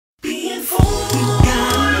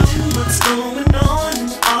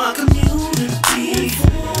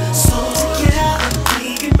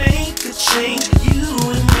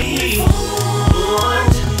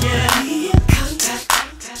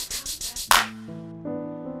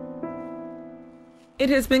It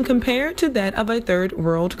has been compared to that of a third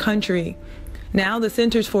world country. Now, the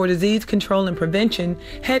Centers for Disease Control and Prevention,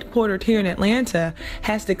 headquartered here in Atlanta,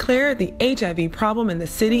 has declared the HIV problem in the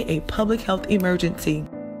city a public health emergency.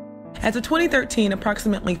 As of 2013,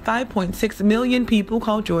 approximately 5.6 million people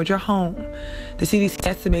call Georgia home. The CDC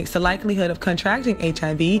estimates the likelihood of contracting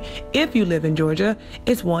HIV if you live in Georgia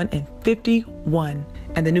is 1 in 51.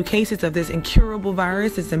 And the new cases of this incurable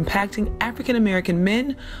virus is impacting African American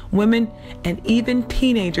men, women, and even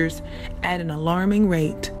teenagers at an alarming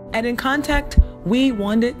rate. And in Contact, we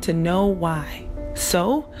wanted to know why.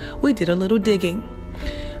 So we did a little digging.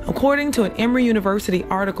 According to an Emory University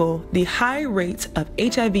article, the high rates of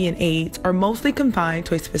HIV and AIDS are mostly confined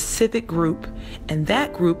to a specific group, and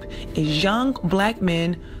that group is young black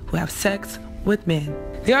men who have sex with men.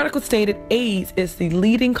 The article stated AIDS is the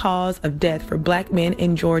leading cause of death for black men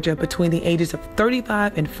in Georgia between the ages of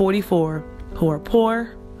 35 and 44 who are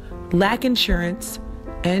poor, lack insurance,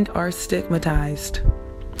 and are stigmatized.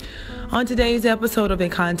 On today's episode of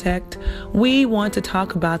In Contact, we want to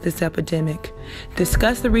talk about this epidemic,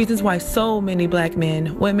 discuss the reasons why so many black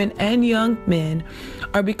men, women, and young men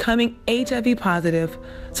are becoming HIV positive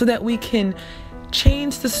so that we can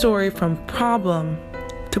change the story from problem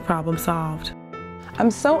to problem solved.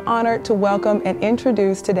 I'm so honored to welcome and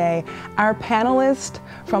introduce today our panelists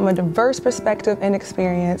from a diverse perspective and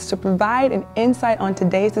experience to provide an insight on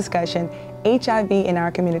today's discussion, HIV in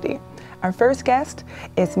our community. Our first guest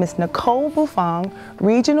is Ms. Nicole Buffon,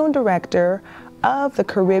 Regional Director of the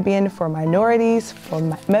Caribbean for Minorities for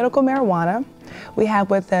Medical Marijuana. We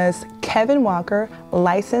have with us Kevin Walker,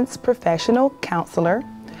 Licensed Professional Counselor,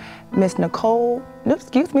 Ms.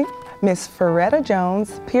 Freda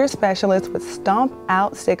Jones, Peer Specialist with Stomp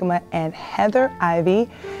Out Stigma and Heather Ivy,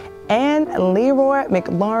 and LeRoy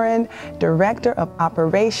McLaurin, Director of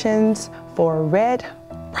Operations for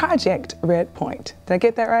Project Red Point. Did I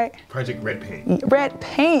get that right? Project Red Paint. Red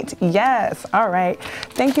Paint, yes. All right.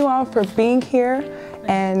 Thank you all for being here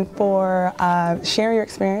and for sharing your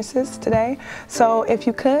experiences today. So if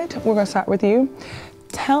you could, we're going to start with you.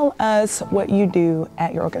 Tell us what you do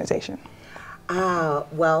at your organization. I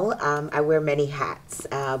wear many hats,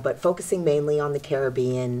 but focusing mainly on the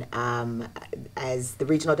Caribbean. As the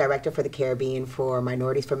Regional Director for the Caribbean for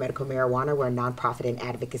Minorities for Medical Marijuana, we're a nonprofit and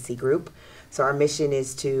advocacy group. So our mission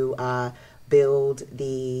is to build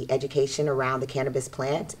the education around the cannabis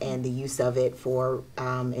plant and the use of it for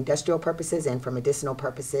industrial purposes and for medicinal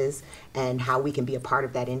purposes, and how we can be a part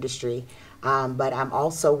of that industry. But I'm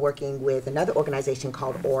also working with another organization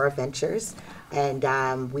called Aura Ventures,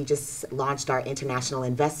 and we just launched our International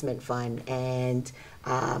Investment Fund, and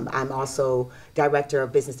I'm also Director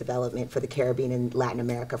of Business Development for the Caribbean and Latin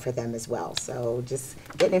America for them as well. So just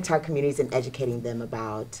getting into our communities and educating them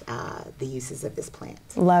about the uses of this plant.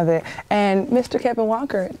 Love it. And Mr. Kevin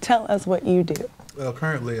Walker, tell us what you do. Well,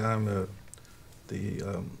 currently I'm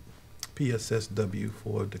the PSSW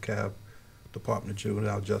for DeKalb Department of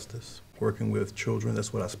Juvenile Justice, working with children.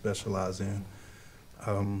 That's what I specialize in.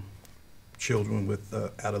 Children with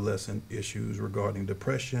adolescent issues regarding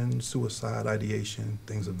depression, suicide, ideation,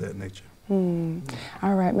 things of that nature.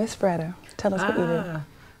 All right, Miss Freda, tell us what you do.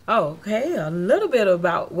 Okay, a little bit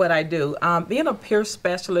about what I do. Being a peer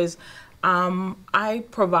specialist, I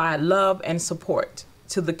provide love and support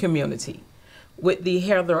to the community. With the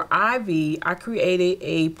Heather Ivy, I created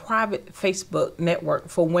a private Facebook network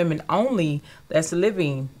for women only that's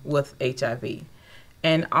living with HIV.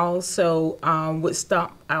 And also with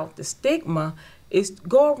Stomp Out the Stigma is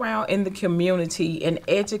go around in the community and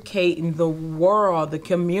educating the world, the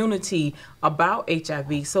community about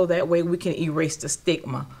HIV, so that way we can erase the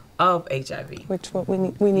stigma of HIV. Which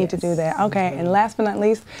we need to do that. Okay, and last but not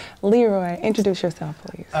least, LeRoy, introduce yourself,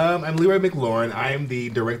 please. I'm LeRoy McLaurin. I am the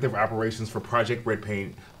Director of Operations for Project Red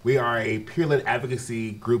Paint. We are a peer-led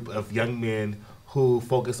advocacy group of young men who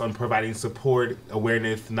focus on providing support,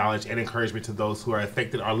 awareness, knowledge, and encouragement to those who are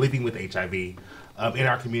affected or living with HIV in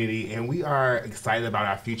our community. And we are excited about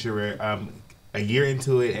our future. We're a year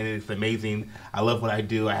into it, and it's amazing. I love what I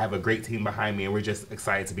do. I have a great team behind me, and we're just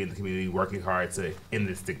excited to be in the community, working hard to end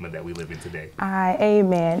the stigma that we live in today.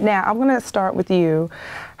 Amen. Now, I'm going to start with you.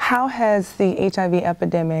 How has the HIV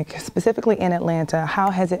epidemic, specifically in Atlanta,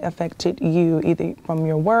 how has it affected you, either from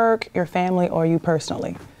your work, your family, or you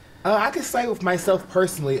personally? I can say with myself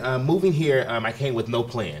personally, moving here, I came with no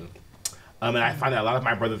plan. And I find that a lot of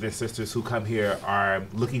my brothers and sisters who come here are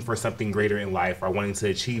looking for something greater in life, or wanting to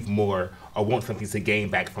achieve more, or want something to gain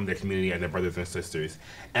back from their community and their brothers and sisters.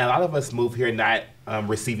 And a lot of us move here not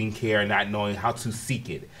receiving care, not knowing how to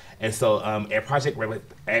seek it. And so at Project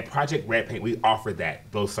Red Paint, we offer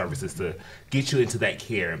those services to get you into that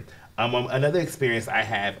care. Another experience I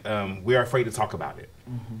have, we're afraid to talk about it.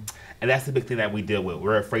 And that's the big thing that we deal with.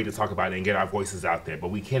 We're afraid to talk about it and get our voices out there, but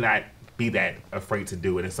we cannot be that afraid to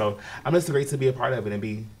do it. And so I'm just great to be a part of it and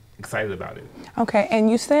be excited about it. Okay, and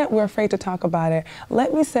you said we're afraid to talk about it.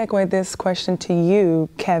 Let me segue this question to you,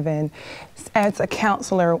 Kevin. As a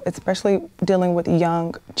counselor, especially dealing with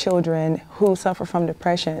young children who suffer from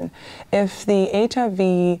depression, if the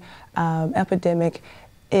HIV epidemic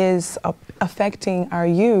is affecting our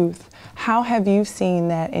youth, how have you seen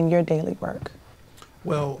that in your daily work?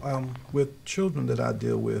 Well, with children that I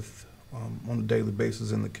deal with on a daily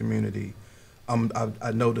basis in the community,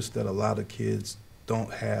 I noticed that a lot of kids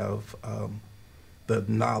don't have the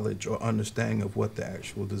knowledge or understanding of what the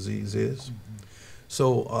actual disease is.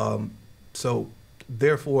 So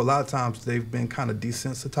therefore, a lot of times they've been kind of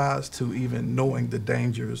desensitized to even knowing the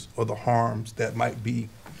dangers or the harms that might be,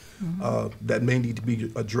 that may need to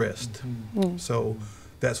be addressed. So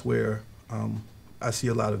that's where I see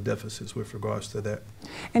a lot of deficits with regards to that.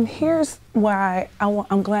 And here's why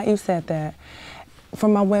I'm glad you said that. For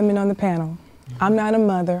my women on the panel, I'm not a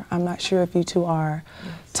mother. I'm not sure if you two are.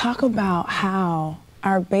 Talk about how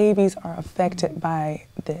our babies are affected by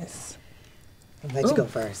this. Let you go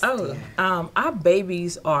first. Our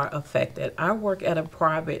babies are affected. I work at a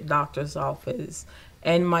private doctor's office,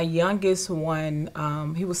 and my youngest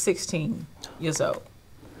one, he was 16 years old.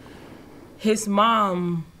 His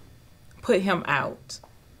mom put him out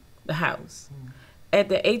the house. At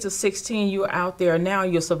the age of 16, you're out there, now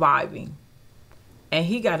you're surviving. And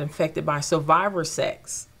he got infected by survivor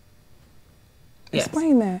sex. Yes.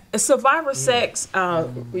 Explain that. Survivor sex, I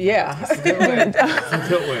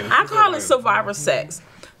call it survivor sex.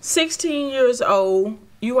 16 years old,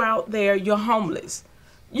 you out there, you're homeless.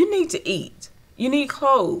 You need to eat. You need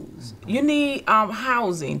clothes. You need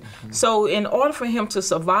housing. So in order for him to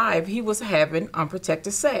survive, he was having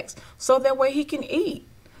unprotected sex. So that way he can eat.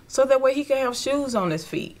 So that way he can have shoes on his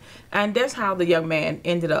feet. And that's how the young man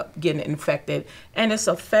ended up getting infected. And it's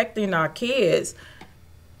affecting our kids.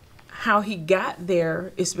 How he got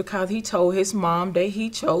there is because he told his mom that he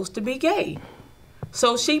chose to be gay.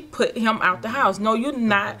 So she put him out the house. No, you're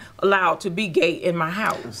not allowed to be gay in my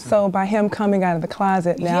house. So by him coming out of the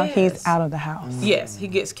closet, now he's out of the house. Yes, he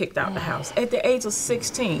gets kicked out of the house. At the age of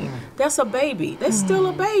 16, that's a baby. That's still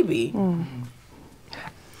a baby.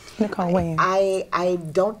 Nicole, weigh in. I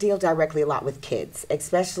don't deal directly a lot with kids,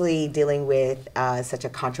 especially dealing with such a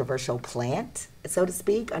controversial plant, so to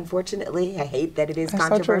speak. Unfortunately, I hate that it is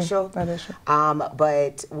controversial. So true. That is true.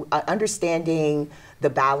 But understanding the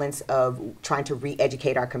balance of trying to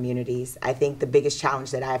re-educate our communities, I think the biggest challenge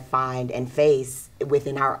that I find and face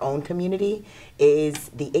within our own community is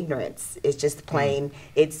the ignorance. It's just plain,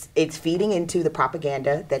 it's feeding into the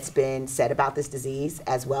propaganda that's been said about this disease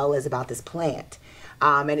as well as about this plant.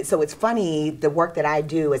 So it's funny, the work that I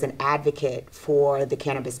do as an advocate for the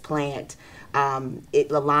cannabis plant, it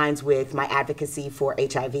aligns with my advocacy for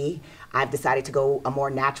HIV. I've decided to go a more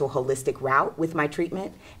natural, holistic route with my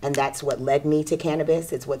treatment, and that's what led me to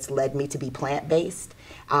cannabis. It's what's led me to be plant-based.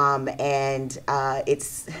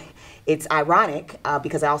 It's ironic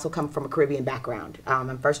because I also come from a Caribbean background.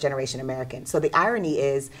 I'm first-generation American. So the irony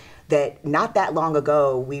is that not that long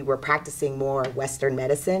ago, we were practicing more Western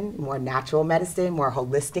medicine, more natural medicine, more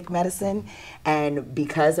holistic medicine. And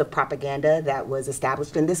because of propaganda that was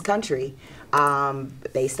established in this country,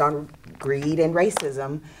 based on greed and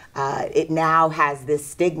racism, it now has this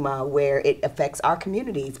stigma where it affects our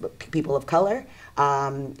communities, people of color.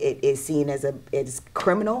 It is seen as it's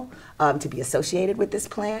criminal to be associated with this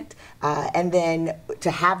plant. And then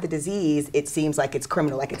to have the disease, it seems like it's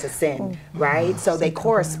criminal, like it's a sin, right? So they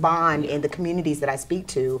correspond in the communities that I speak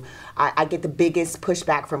to. I get the biggest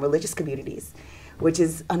pushback from religious communities, which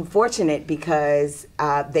is unfortunate because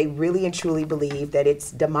they really and truly believe that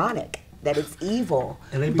it's demonic, that it's evil,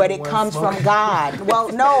 but it comes from God.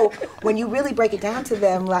 Well, no, when you really break it down to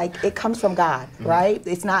them, like, it comes from God, right?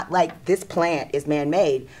 It's not like this plant is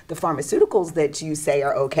man-made. The pharmaceuticals that you say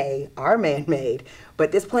are okay are man-made,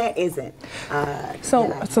 but this plant isn't.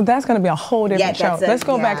 So that's going to be a whole different show. Let's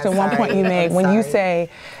go back to one point you made when you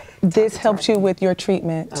say this helps you with your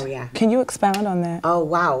treatment. Oh, yeah. Can you expound on that? Oh,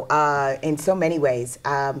 wow. In so many ways.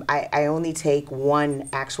 I only take one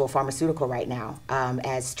actual pharmaceutical right now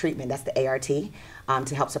as treatment. That's the ART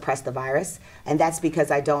to help suppress the virus. And that's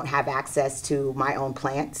because I don't have access to my own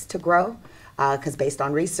plants to grow. Because based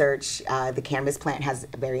on research, the cannabis plant has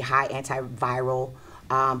very high antiviral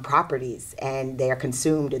properties, and they are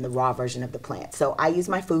consumed in the raw version of the plant. So I use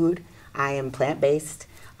my food. I am plant-based.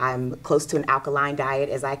 I'm close to an alkaline diet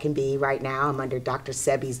as I can be right now. I'm under Dr.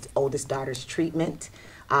 Sebi's oldest daughter's treatment.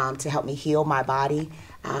 to help me heal my body.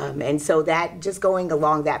 And so that just going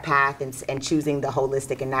along that path and choosing the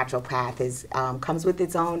holistic and natural path is comes with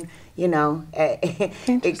its own, you know,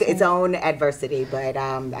 its own adversity. But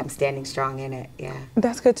I'm standing strong in it. Yeah.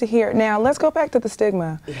 That's good to hear. Now let's go back to the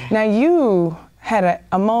stigma. Yeah. Now you had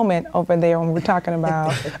a moment over there when we're talking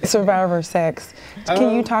about survivor sex.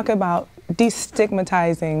 Can you talk about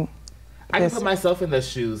destigmatizing? I can put myself in those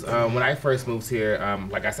shoes. When I first moved here,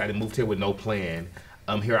 like I said, I moved here with no plan.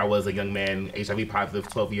 Here I was, a young man, HIV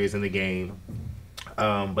positive, 12 years in the game.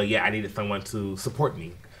 But yeah, I needed someone to support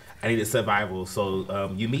me. I needed survival.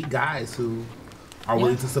 So you meet guys who are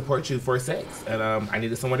willing to support you for sex. And I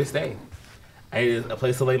needed somewhere to stay. I needed a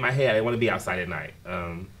place to lay my head. I didn't want to be outside at night.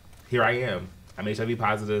 Here I am. I'm HIV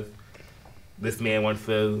positive. This man wants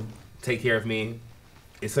to take care of me.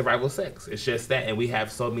 It's survival sex. It's just that. And we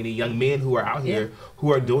have so many young men who are out here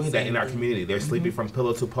who are doing that in our community. They're sleeping from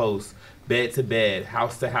pillow to post, bed to bed,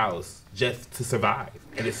 house to house, just to survive.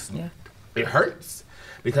 And it hurts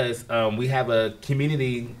because we have a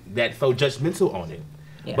community that's so judgmental on it,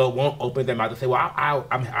 but won't open their mouth to say, well,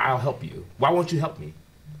 I'll help you. Why won't you help me?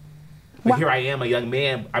 But here I am, a young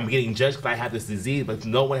man, I'm getting judged because I have this disease, but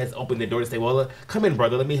no one has opened the door to say, well, come in,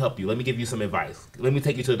 brother, let me help you. Let me give you some advice. Let me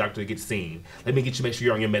take you to the doctor to get seen. Let me get you, make sure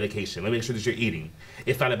you're on your medication. Let me make sure that you're eating.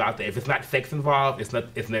 It's not about that. If it's not sex involved, it's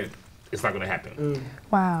not going to happen.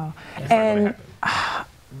 Wow. It's not going to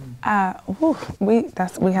happen.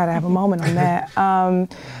 We had to have a moment on that.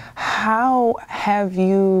 How have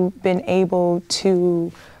you been able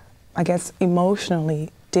to, I guess,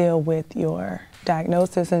 emotionally deal with your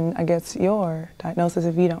diagnosis, and I guess your diagnosis,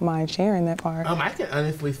 if you don't mind sharing that part? I can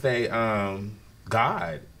honestly say,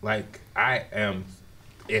 God. Like, I am,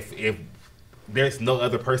 if there's no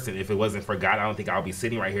other person, if it wasn't for God, I don't think I'll be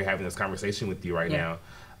sitting right here having this conversation with you right now.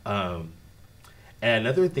 And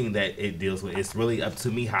another thing that it deals with, it's really up to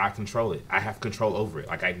me how I control it. I have control over it.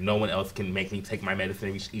 Like, no one else can make me take my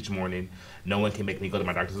medicine each morning. No one can make me go to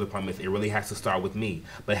my doctor's appointments. It really has to start with me.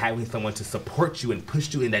 But having someone to support you and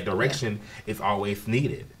push you in that direction is always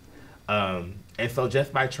needed. And so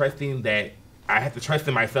just by trusting that, I have to trust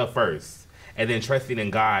in myself first. And then trusting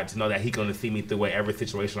in God to know that He's going to see me through whatever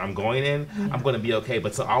situation I'm going in, I'm going to be okay.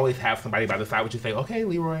 But to always have somebody by the side with you say, okay,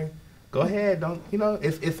 LeRoy, go ahead. Don't,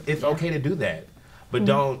 it's okay to do that. But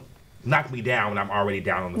don't knock me down when I'm already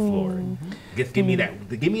down on the floor. Just give me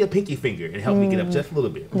give me a pinky finger and help me get up just a little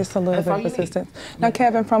bit. Just a little bit of assistance. Now,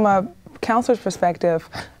 Kevin, from a counselor's perspective,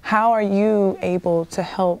 how are you able to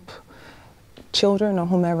help children or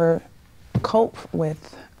whomever cope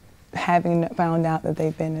with having found out that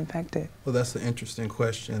they've been infected? Well, that's an interesting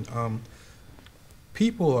question.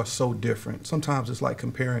 People are so different. Sometimes it's like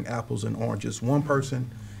comparing apples and oranges. One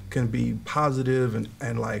person can be positive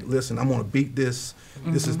and like, listen, I'm gonna beat this.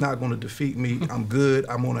 This is not gonna defeat me. I'm good,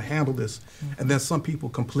 I'm gonna handle this. And then some people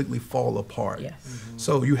completely fall apart.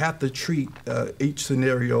 So you have to treat each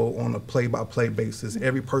scenario on a play-by-play basis.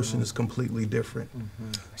 Every person is completely different.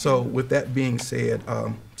 So with that being said,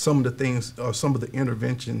 some of the things, some of the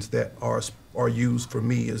interventions that are used for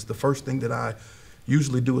me is the first thing that I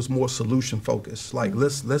usually do is more solution focused. Like,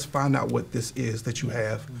 let's find out what this is that you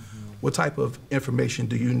have. What type of information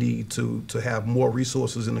do you need to have more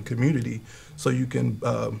resources in the community so you can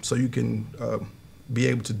be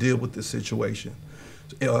able to deal with this situation?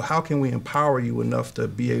 How can we empower you enough to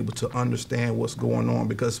be able to understand what's going on?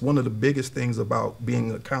 Because one of the biggest things about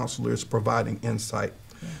being a counselor is providing insight.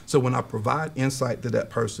 So when I provide insight to that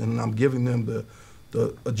person, and I'm giving them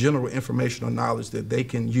the general information or knowledge that they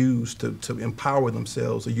can use to empower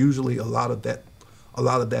themselves, usually a lot of that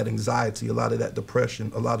anxiety, a lot of that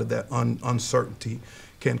depression, a lot of that uncertainty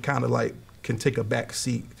can kind of like, can take a back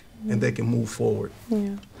seat and they can move forward.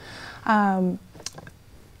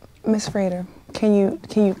 Ms. Freda, can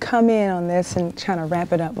you come in on this and kind of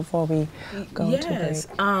wrap it up before we go to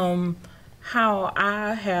break? How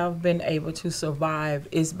I have been able to survive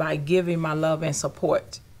is by giving my love and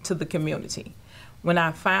support to the community. When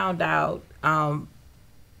I found out,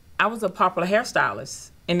 I was a popular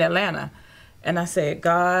hairstylist in Atlanta. And I said,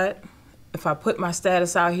 God, if I put my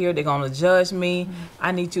status out here, they're going to judge me.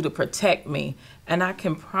 I need you to protect me. And I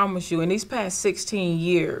can promise you, in these past 16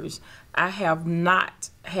 years, I have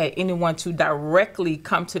not had anyone to directly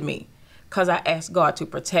come to me because I asked God to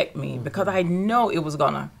protect me because I know it was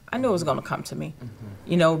going to come to me.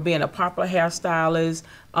 You know, being a popular hairstylist,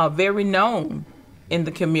 very known in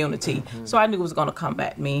the community. So I knew it was going to come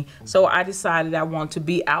at me. So I decided I wanted to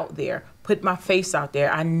be out there, put my face out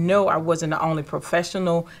there. I know I wasn't the only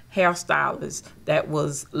professional hairstylist that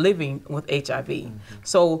was living with HIV.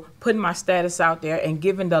 So putting my status out there and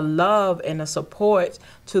giving the love and the support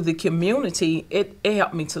to the community, it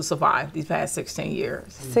helped me to survive these past 16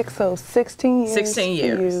 years. 16 years. 16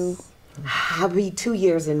 years. I'll be 2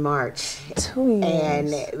 years in March. 2 years. And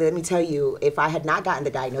let me tell you, if I had not gotten the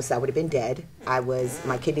diagnosis, I would have been dead.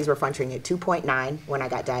 My kidneys were functioning at 2.9 when I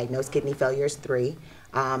got diagnosed. Kidney failure is 3.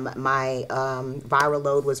 My viral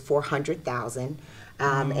load was 400,000,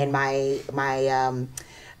 and my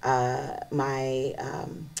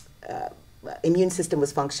immune system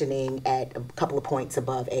was functioning at a couple of points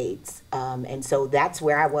above AIDS. And so that's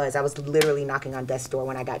where I was. I was literally knocking on death's door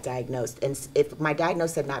when I got diagnosed. And if my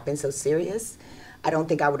diagnosis had not been so serious, I don't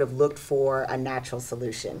think I would have looked for a natural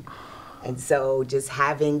solution. And so just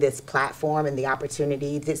having this platform and the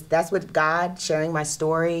opportunity, that's what God, sharing my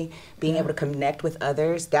story, being able to connect with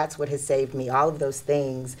others, that's what has saved me, all of those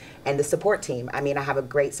things. And the support team. I mean, I have a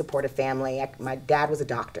great supportive family. My dad was a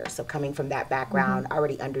doctor, so coming from that background,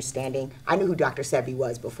 already understanding, I knew who Dr. Sebi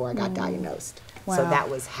was before I got diagnosed. Wow. So that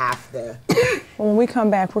was half the... When we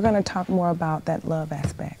come back, we're going to talk more about that love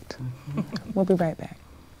aspect. We'll be right back.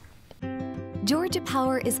 Georgia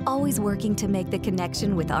Power is always working to make the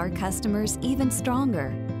connection with our customers even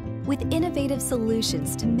stronger. With innovative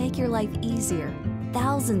solutions to make your life easier,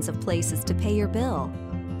 thousands of places to pay your bill.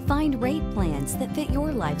 Find rate plans that fit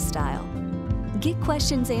your lifestyle. Get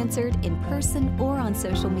questions answered in person or on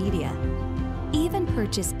social media. Even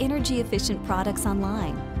purchase energy-efficient products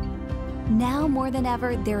online. Now more than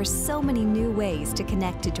ever, there are so many new ways to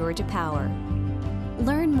connect to Georgia Power.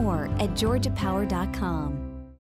 Learn more at georgiapower.com.